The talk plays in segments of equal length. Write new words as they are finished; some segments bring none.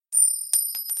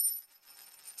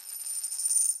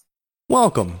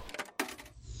Welcome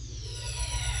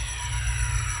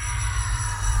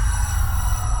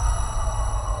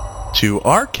to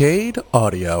Arcade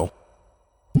Audio.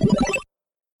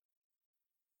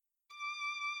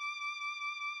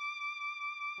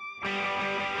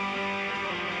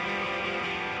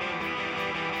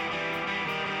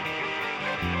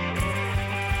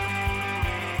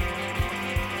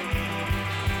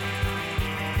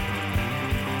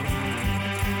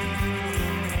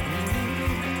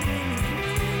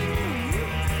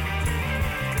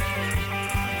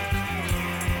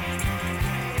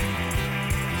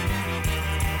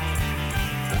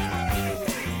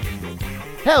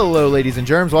 Hello, ladies and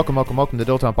germs. Welcome to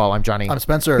Dilettante Ball. I'm Johnny. I'm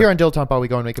Spencer. Here on Dilettante Ball, we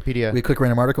go on Wikipedia. We click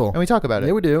random article. And we talk about it.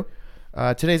 Yeah, we do.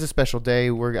 Today's a special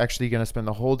day. We're actually going to spend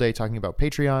the whole day talking about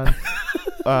Patreon.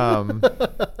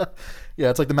 Yeah,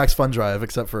 it's like the Max Fun Drive,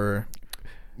 except for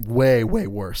way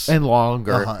worse. And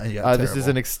longer. This is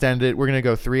an extended... We're going to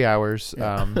go 3 hours.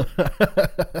 Yeah.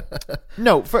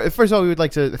 First of all, we would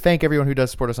like to thank everyone who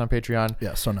does support us on Patreon.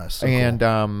 Yeah, so nice. So and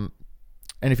cool.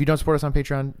 And if you don't support us on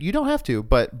Patreon, you don't have to,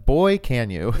 but boy, can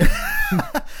you.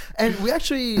 And we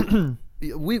actually,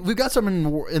 we've got some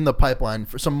in the pipeline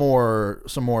for some more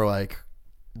like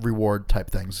reward type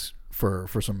things for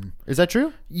some. Is that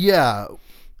true? Yeah.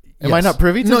 Am I not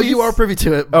privy to No, these? you are privy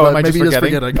to it. Oh, but am I maybe just you're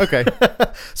forgetting? forgetting.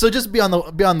 Okay. So just be on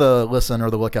the listen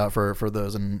or the lookout for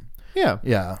those. And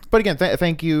yeah. But again,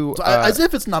 thank you. So as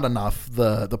if it's not enough,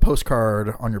 the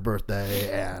postcard on your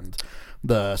birthday and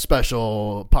the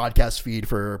special podcast feed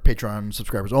for Patreon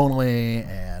subscribers only,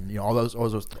 and all those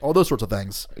sorts of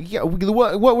things. Yeah,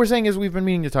 what we're saying is we've been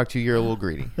meaning to talk to you. You're a little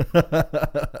greedy. You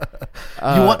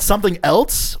want something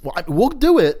else? Well, we'll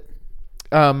do it.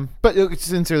 But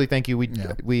sincerely, thank you.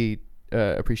 We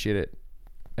appreciate it,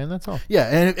 and that's all. Yeah,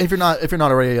 and if you're not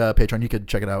already a patron, you could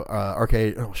check it out.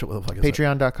 Arcade. Oh shit! What the fuck is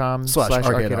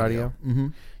Patreon.com/Arcade Audio. Mm-hmm.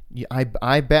 Yeah,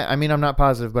 I bet. I mean, I'm not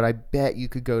positive, but I bet you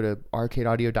could go to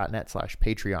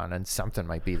arcadeaudio.net/Patreon and something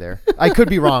might be there. I could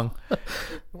be wrong.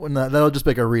 When that'll just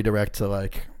make a redirect to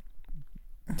like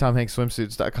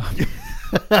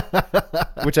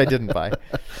TomHanksSwimsuits.com, which I didn't buy.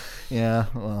 Yeah,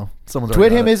 well, someone's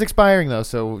Twit him is expiring though,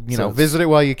 so visit it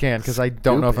while you can, because I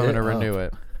don't know if I'm going to stupid. renew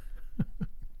it.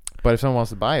 But if someone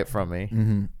wants to buy it from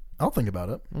me, I'll think about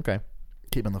it. okay,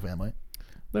 Keep it in the family.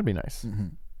 that'd be nice. Mm-hmm.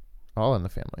 All in the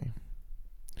family.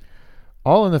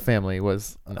 All in the Family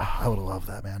was... I would have loved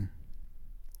that, man.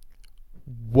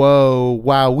 Whoa,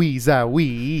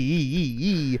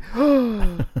 wowee-zowie.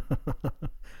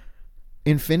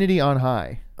 Infinity on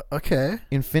High. Okay.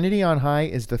 Infinity on High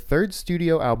is the third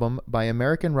studio album by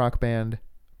American rock band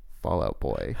Fall Out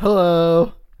Boy.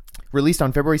 Hello. Released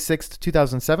on February 6th,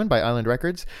 2007 by Island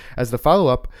Records as the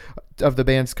follow-up of the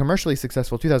band's commercially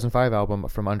successful 2005 album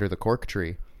From Under the Cork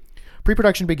Tree.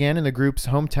 Pre-production began in the group's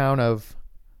hometown of...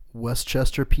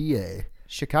 Westchester, PA.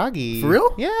 Chicago. For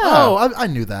real? Yeah. Oh, I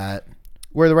knew that.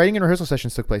 Where the writing and rehearsal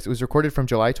sessions took place. It was recorded from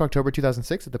July to October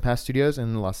 2006 at the Pass Studios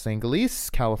in Los Angeles,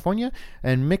 California,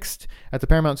 and mixed at the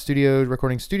Paramount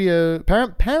Recording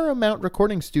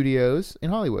Studios in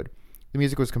Hollywood. The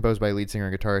music was composed by lead singer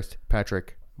and guitarist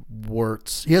Patrick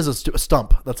Wirtz. He has a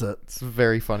stump. That's it. It's a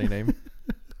very funny name.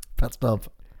 Pat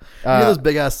Stump. He had those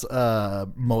big ass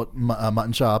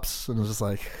mutton chops, and it was just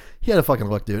like he had a fucking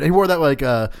look, dude. And he wore that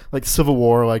like Civil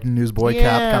War newsboy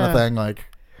cap kind of thing, like.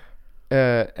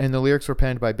 And the lyrics were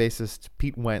penned by bassist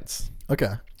Pete Wentz.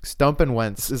 Okay. Stump and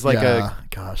Wentz is like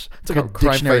it's like a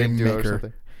crime dictionary fighting duo or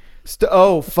maker. something.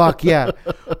 Oh fuck yeah!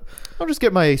 I'll just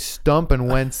get my Stump and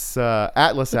Wentz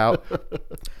atlas out.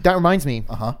 That reminds me.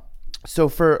 So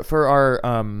for our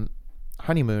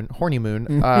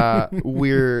hornymoon,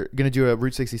 we're gonna do a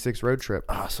Route 66 road trip.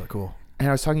 Ah, so cool. And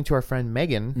I was talking to our friend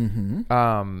Megan,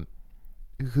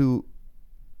 who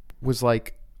was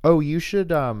like, "Oh, you should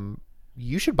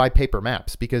buy paper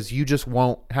maps because you just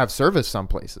won't have service some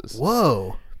places."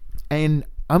 Whoa. And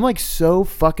I'm like so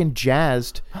fucking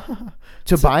jazzed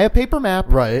to buy a paper map,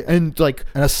 right? And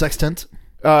a sextant.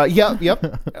 Yep.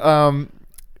 And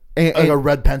a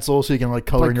red pencil so you can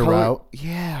color in your route.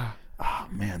 Yeah. Oh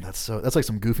man, that's like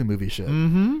some Goofy movie shit.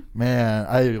 Mm-hmm. Man,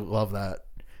 I love that.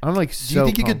 I'm like, do you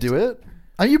think you could do it?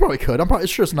 I mean, you probably could. I'm probably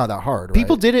sure it's not that hard. Right?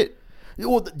 People did it.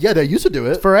 Well, yeah, they used to do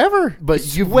it forever,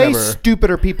 but you've way never...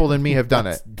 stupider people than me have done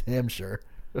it. Damn sure.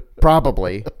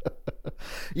 Probably.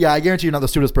 Yeah, I guarantee you're not the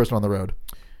stupidest person on the road.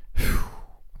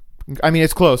 I mean,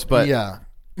 it's close, but yeah,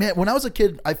 man. When I was a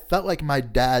kid, I felt like my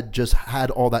dad just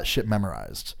had all that shit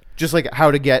memorized. Just like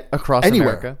how to get across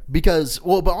anywhere. America. Because,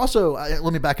 but also,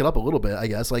 let me back it up a little bit, I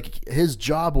guess. Like, his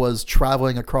job was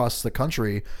traveling across the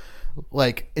country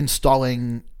like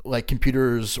installing like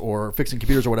computers or fixing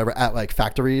computers or whatever at like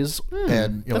factories.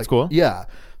 And that's cool. Yeah.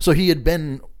 So he had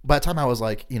been, by the time I was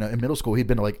like, in middle school, he'd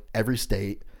been to like every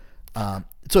state.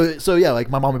 So yeah, like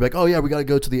my mom would be like, oh yeah, we got to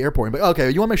go to the airport. And be like, okay,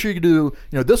 you want to make sure you can do,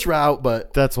 this route,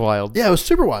 but That's wild. yeah, it was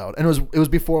super wild. And it was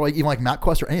before like even like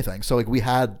MapQuest or anything. So like we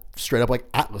had straight up like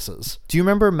atlases. Do you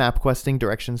remember MapQuesting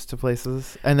directions to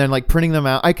places and then like printing them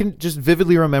out? I can just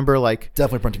vividly remember like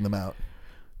Definitely printing them out.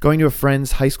 going to a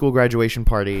friend's high school graduation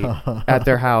party at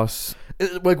their house.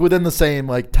 Like within the same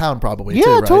like town probably. Yeah,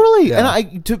 too, right? totally. Yeah.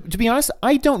 And to be honest,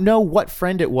 I don't know what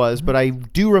friend it was, but I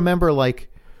do remember like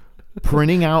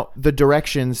printing out the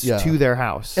directions Yeah. to their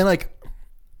house. And like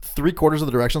 3/4 of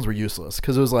the directions were useless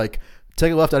because it was like,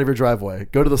 take a left out of your driveway,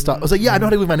 go to the stop. I was like, yeah, I know how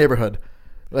to leave my neighborhood.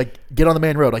 Like, get on the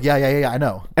main road. Like, yeah, I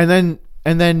know. And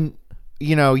then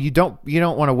you don't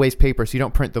want to waste paper, so you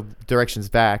don't print the directions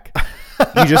back.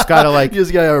 You just gotta like, You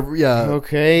just gotta, yeah,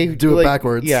 okay, do it like,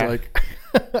 backwards. Yeah.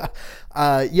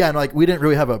 Like, yeah, and like we didn't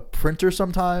really have a printer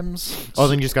sometimes. Oh,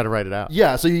 then you just gotta write it out.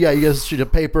 Yeah, so you guys shoot a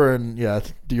paper and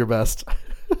do your best.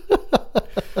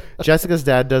 Jessica's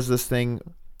dad does this thing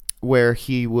where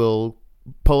he will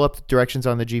pull up the directions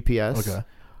on the GPS, Okay.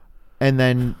 and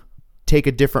then take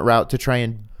a different route to try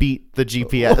and beat the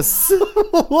GPS.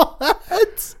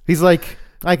 What? He's like,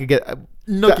 I could get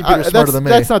No computer smarter than me.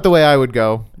 That's not the way I would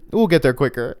go. We'll get there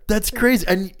quicker. That's crazy,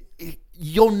 and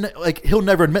he'll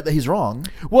never admit that he's wrong.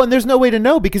 Well, and there's no way to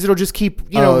know because it'll just keep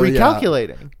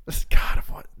recalculating. God,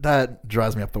 that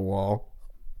drives me up the wall.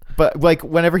 But like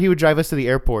whenever he would drive us to the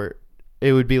airport,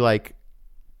 it would be like,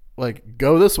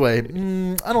 Go this way.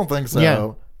 I don't think so. Yeah.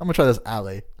 I'm gonna try this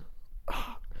alley.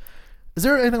 Is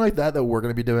there anything like that we're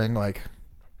gonna be doing like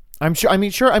I'm sure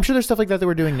there's stuff like that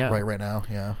we're doing now. right now?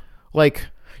 Yeah. Like,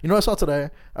 What I saw today?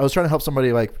 I was trying to help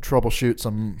somebody like troubleshoot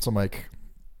some like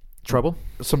trouble.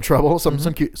 some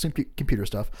computer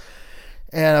stuff,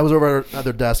 and I was over at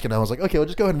their desk and I was like, okay, well,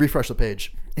 just go ahead and refresh the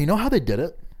page. And you know how they did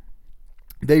it?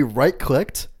 They right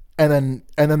clicked and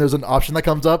then there's an option that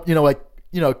comes up.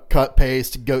 Cut,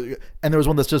 paste, go, and there was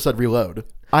one that just said reload.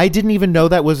 I didn't even know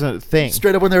that was a thing.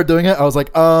 Straight up when they were doing it, I was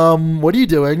like, what are you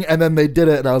doing? And then they did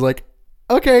it, and I was like,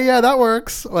 okay, yeah, that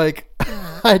works. Like,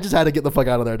 I just had to get the fuck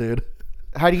out of there, dude.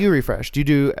 How do you refresh? Do you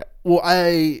do? Well,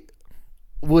 I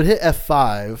would hit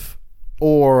F5,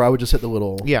 or I would just hit the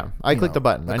little. Yeah, I click the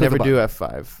button. I click never the do button.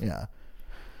 F5.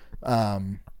 Yeah.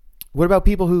 What about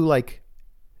people who like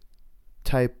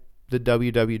type the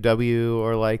www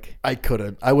or like? I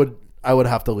couldn't. I would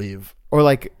have to leave. Or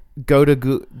like go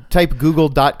to type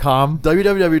google.com.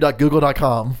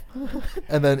 www.google.com.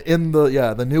 And then in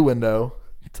the new window,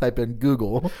 type in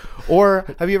Google. Or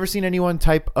have you ever seen anyone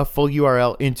type a full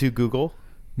URL into Google?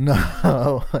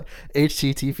 No.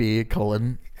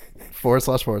 http://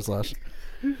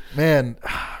 Man.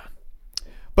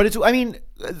 But it's, I mean,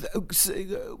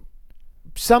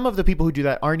 some of the people who do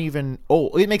that aren't even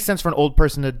old. It makes sense for an old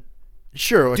person to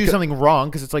Sure. do something wrong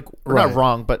because it's like, Right. not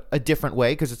wrong, but a different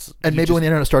way because it's. And maybe when the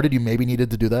internet started, you maybe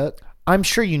needed to do that. I'm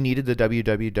sure you needed the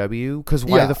www because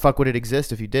why Yeah. the fuck would it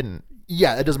exist if you didn't?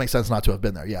 Yeah, it doesn't make sense not to have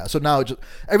been there. Yeah. So now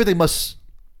everything must,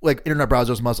 like internet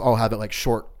browsers must all have it like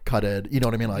shortcutted. You know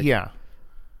what I mean? Like, Yeah.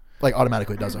 like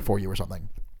automatically does it for you or something.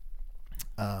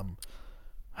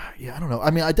 Yeah, I don't know.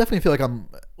 I mean, I definitely feel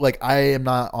like I am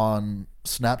not on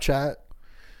Snapchat.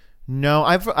 No,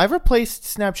 I've replaced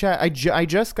Snapchat. I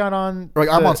just got on. Or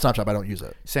like I'm on Snapchat, but I don't use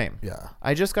it. Same. Yeah.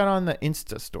 I just got on the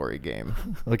Insta Story game.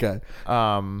 Okay.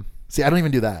 Um, See, I don't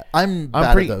even do that. I'm I'm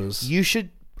bad pretty. at those. You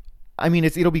should. I mean,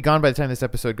 it'll be gone by the time this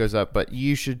episode goes up, but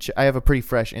you should. I have a pretty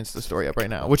fresh Insta Story up right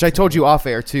now, which I told you off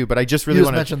air too. But I just really You just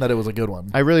want to. mentioned that it was a good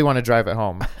one. I really want to drive it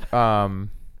home.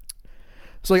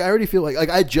 So like I already feel like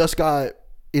I just got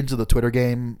into the Twitter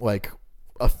game like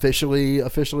officially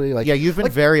like Yeah, you've been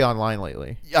very online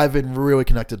lately. I've been really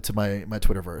connected to my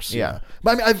Twitterverse. Yeah.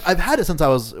 But I mean I've had it since I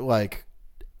was like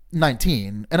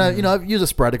 19 and I've used it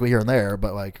sporadically here and there,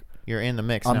 but like You're in the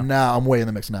mix I'm way in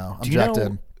the mix now. I'm Do you jacked know?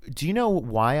 in. Do you know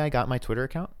why I got my Twitter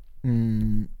account?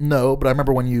 No, but I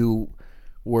remember when you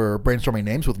were brainstorming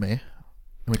names with me and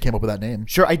we came up with that name.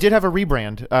 Sure, I did have a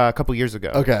rebrand a couple years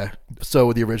ago. Okay.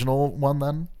 So the original one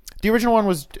then? The original one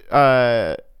was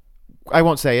I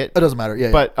won't say it. It doesn't matter.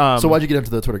 Yeah. But, so why'd you get into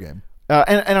the Twitter game?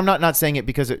 And I'm not saying it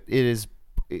because it is.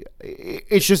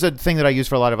 It's just a thing that I use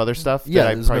for a lot of other stuff. Yeah, that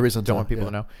I there's no probably reason don't to, want people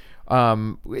yeah. to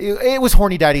know. It was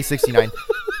Horny Daddy 69,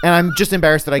 and I'm just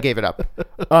embarrassed that I gave it up.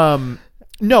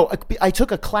 No, I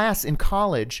took a class in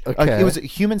college. Okay. It was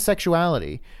human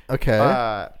sexuality.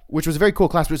 Okay. Which was a very cool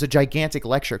class. But it was a gigantic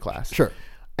lecture class. Sure.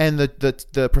 And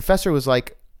the professor was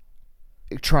like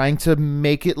trying to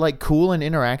make it like cool and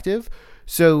interactive.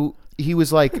 So he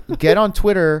was like, get on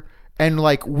Twitter and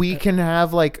like we can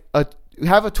have like a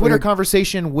Twitter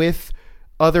conversation with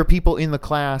other people in the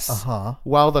class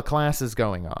while the class is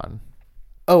going on.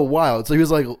 Oh wow! So he was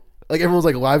like everyone was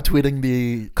like live tweeting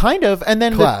the kind of, and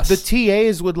then class. The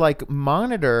TAs would like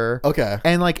monitor,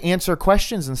 and like answer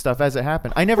questions and stuff as it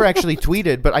happened. I never actually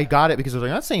tweeted, but I got it because I was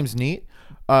like, that seems neat.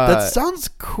 That sounds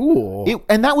cool.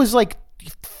 And that was like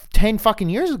 10 fucking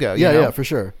years ago. You know? Yeah, for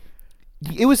sure.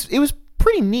 It was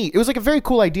pretty neat. It was like a very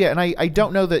cool idea, and I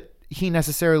don't know that he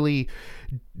necessarily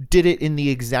did it in the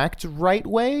exact right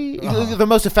way, the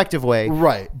most effective way,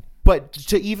 right? But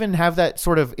to even have that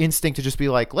sort of instinct to just be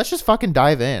like, let's just fucking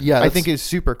dive in. Yeah, I think is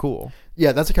super cool.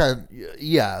 Yeah, that's a kind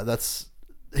of that's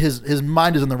his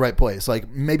mind is in the right place. Like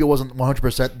maybe it wasn't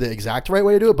 100% the exact right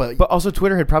way to do it, but also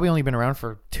Twitter had probably only been around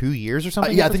for 2 years or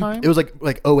something. Yeah, I think it was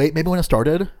like 08 maybe when it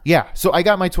started. Yeah, so I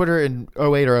got my Twitter in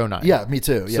 08 or 09. Yeah, me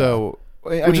too. Yeah. So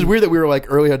which is weird that we were like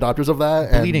early adopters of that.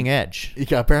 Bleeding edge.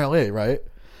 Yeah, apparently, right?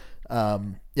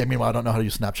 Yeah, meanwhaile, I don't know how to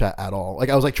use Snapchat at all. Like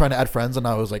I was like trying to add friends and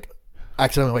I was like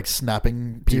accidentally like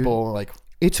snapping people. Dude, like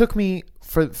it took me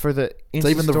for the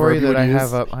Insta story that I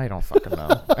have up. I don't fucking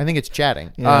know. I think it's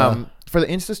chatting. Yeah. For the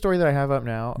Insta story that I have up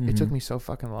now, it took me so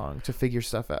fucking long to figure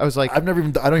stuff out. I was like, I don't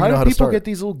even know how to start. How do people get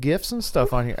these little GIFs and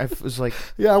stuff on here? I was like,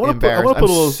 yeah, I want to put a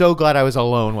little. So glad I was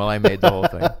alone while I made the whole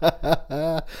thing.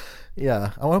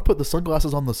 Yeah, I want to put the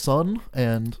sunglasses on the sun,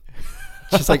 and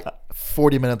just like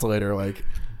 40 minutes later, like,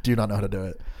 do not know how to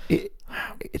do it.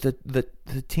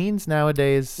 The teens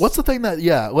nowadays. What's the thing that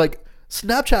like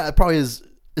Snapchat probably is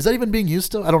that even being used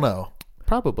still? I don't know.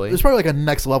 Probably. It's probably like a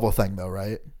next level thing though,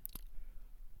 right?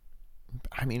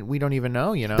 I mean, we don't even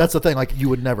know, you know. That's the thing. Like, you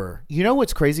would never. You know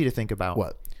what's crazy to think about?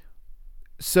 What?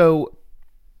 So,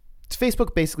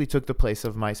 Facebook basically took the place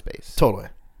of MySpace. Totally.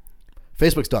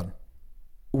 Facebook's done.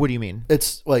 What do you mean?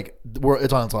 It's like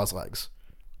it's on its last legs.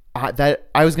 I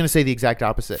was going to say the exact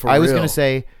opposite. I was going to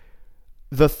say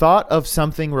the thought of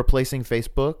something replacing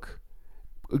Facebook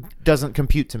doesn't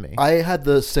compute to me. I had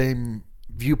the same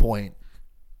viewpoint,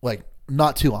 like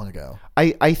not too long ago.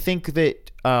 I think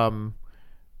that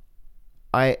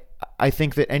I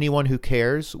think that anyone who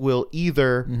cares will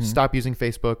either stop using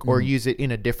Facebook or use it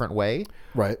in a different way.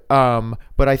 Right.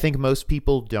 But I think most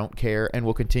people don't care and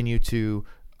will continue to.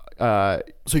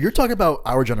 So you're talking about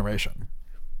our generation.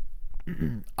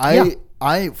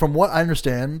 I from what I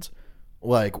understand,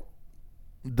 like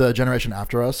the generation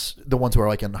after us, the ones who are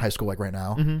like in high school, like right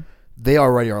now, they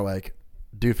already are like,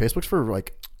 dude, Facebook's for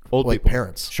like old like people.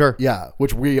 Parents. Sure. Yeah.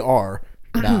 Which we are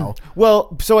now.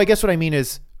 Well, so I guess what I mean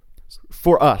is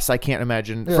for us, I can't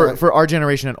imagine for our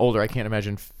generation and older, I can't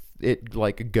imagine it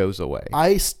like goes away.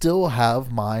 I still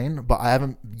have mine, but I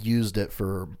haven't used it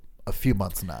for a few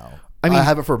months now. I mean, I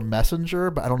have it for Messenger,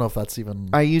 but I don't know if that's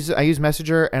even. I use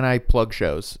Messenger and I plug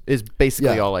shows is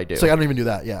basically all I do. So I don't even do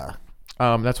that. Yeah.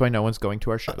 That's why no one's going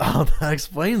to our show. Oh, that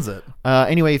explains it.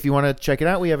 Anyway, if you want to check it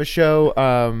out, we have a show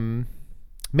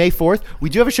May 4th. We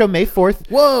do have a show May 4th.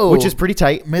 Whoa. Which is pretty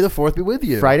tight. May the 4th be with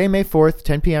you. Friday, May 4th,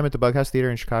 10 p.m. at the Bughouse Theater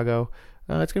in Chicago.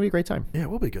 It's going to be a great time. Yeah, it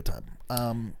will be a good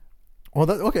time. Well,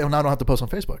 okay. Well, now I don't have to post on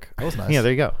Facebook. That was nice. Yeah,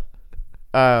 there you go.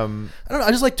 I don't know. I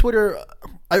just like Twitter.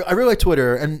 I really like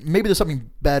Twitter, and maybe there's something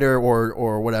better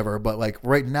or whatever. But like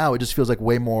right now, it just feels like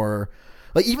way more.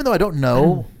 Like even though I don't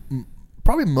know,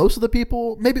 probably most of the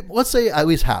people, maybe let's say at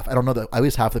least half. I don't know that at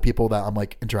least half the people that I'm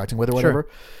like interacting with or whatever.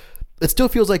 Sure. It still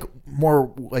feels like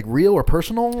more like real or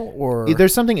personal or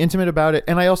there's something intimate about it,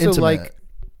 and I also like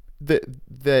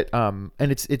that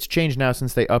and it's changed now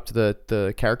since they upped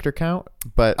the character count.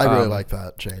 But I really like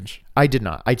that change. I did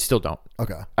not. I still don't.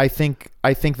 Okay. I think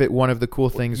that one of the cool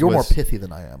things you're more pithy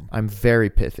than I am. I'm very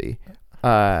pithy.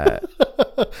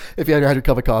 If you had your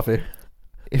cup of coffee.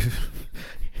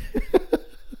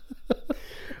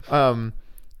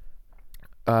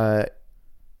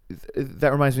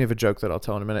 That reminds me of a joke that I'll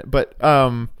tell in a minute, but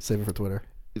save it for Twitter.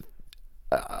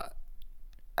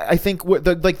 I think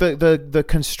the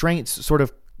constraints sort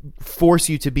of force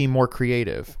you to be more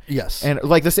creative. Yes. And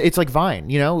like this, it's like Vine,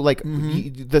 you know, like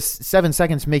the 7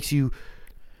 seconds makes you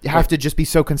have to just be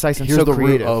so concise and so creative.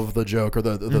 Here's the root of the joke or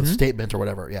the statement or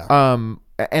whatever. Yeah.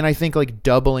 And I think like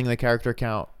doubling the character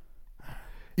count.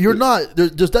 You're not,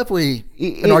 there's definitely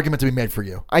an argument to be made for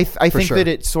you. I think that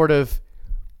it sort of,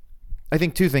 I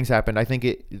think two things happened. I think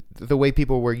the way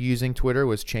people were using Twitter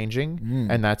was changing,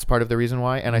 and that's part of the reason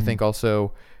why. And I think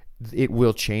also it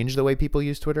will change the way people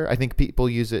use Twitter. I think people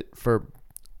use it for,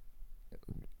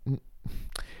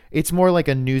 it's more like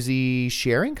a newsy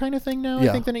sharing kind of thing now, I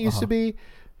think, than it used to be.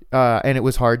 And it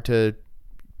was hard to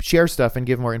share stuff and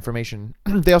give more information.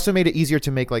 They also made it easier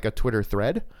to make like a Twitter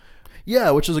thread.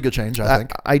 Yeah, which is a good change, I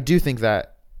think. I do think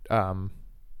that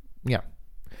yeah.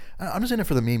 I'm just in it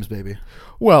for the memes, baby.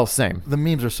 Well, same. The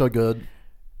memes are so good.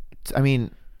 I mean,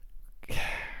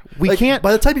 we Like, can't.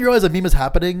 By the time you realize a meme is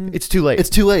happening, It's too late. It's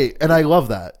too late, and I love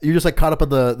that. You're just like caught up in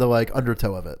the like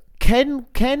undertow of it. Can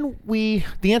we?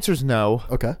 The answer is no.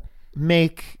 Okay.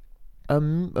 Make a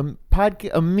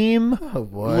meme Oh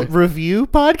boy. review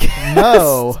podcast.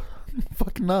 No.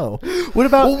 Fuck no. What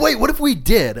about? Well, wait. What if we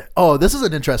did? Oh, this is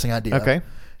an interesting idea. Okay.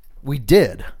 We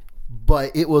did,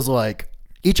 but it was like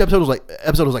each episode was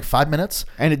like 5 minutes.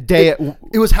 And a day.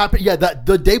 It was happening. Yeah, that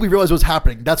the day we realized it was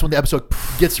happening, that's when the episode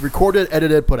gets recorded,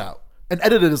 edited, put out. And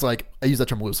edited is like, I use that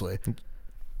term loosely.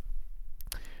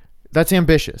 That's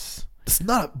ambitious. It's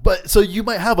not, but so you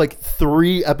might have like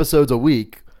 3 episodes a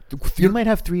week. You might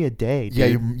have 3 a day. Dude. Yeah,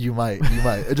 you might.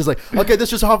 It's just like, okay,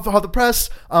 this is just how the press.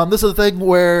 This is the thing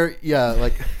where, yeah,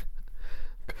 like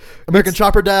American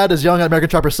Chopper Dad is yelling at American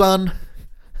Chopper Son.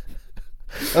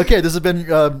 Okay, this has been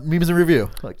memes in review.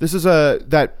 Like, This is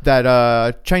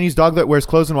that Chinese dog that wears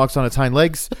clothes and walks on its hind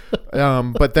legs,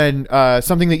 but then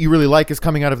something that you really like is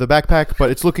coming out of the backpack,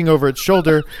 but it's looking over its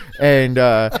shoulder, and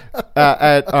at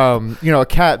a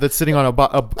cat that's sitting on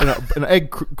an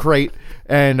egg crate,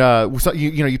 and so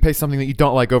you pay something that you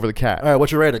don't like over the cat. all right,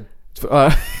 what's your rating?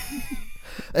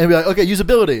 And be like, okay,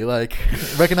 usability, like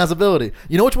recognizability.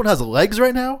 You know which one has legs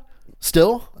right now?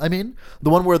 Still, I mean, the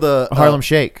one where the Harlem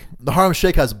Shake. The Harlem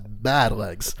Shake has bad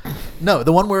legs. No,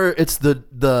 the one where it's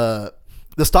the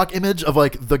stock image of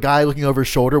like the guy looking over his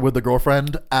shoulder with the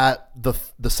girlfriend at the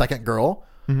second girl.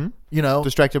 Mm-hmm. You know,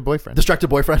 Distracted boyfriend. distracted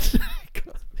boyfriend.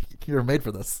 You're made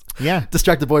for this. Yeah.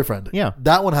 Distracted boyfriend. Yeah.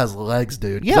 That one has legs,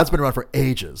 dude. Yeah. That's been around for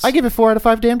ages. I give it 4 out of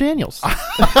 5 damn Daniels.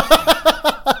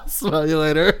 Smell you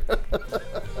later.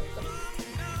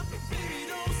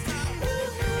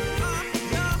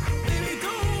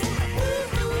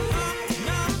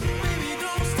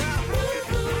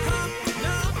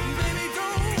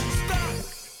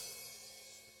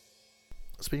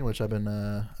 Speaking of which, I've been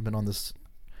on this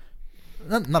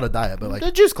not a diet, but like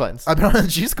The juice cleanse. I've been on a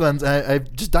juice cleanse. And I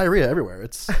just diarrhea everywhere.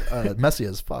 It's messy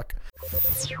as fuck.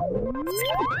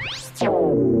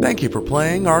 Thank you for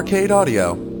playing Arcade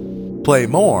Audio. Play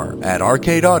more at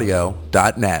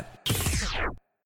arcadeaudio.net.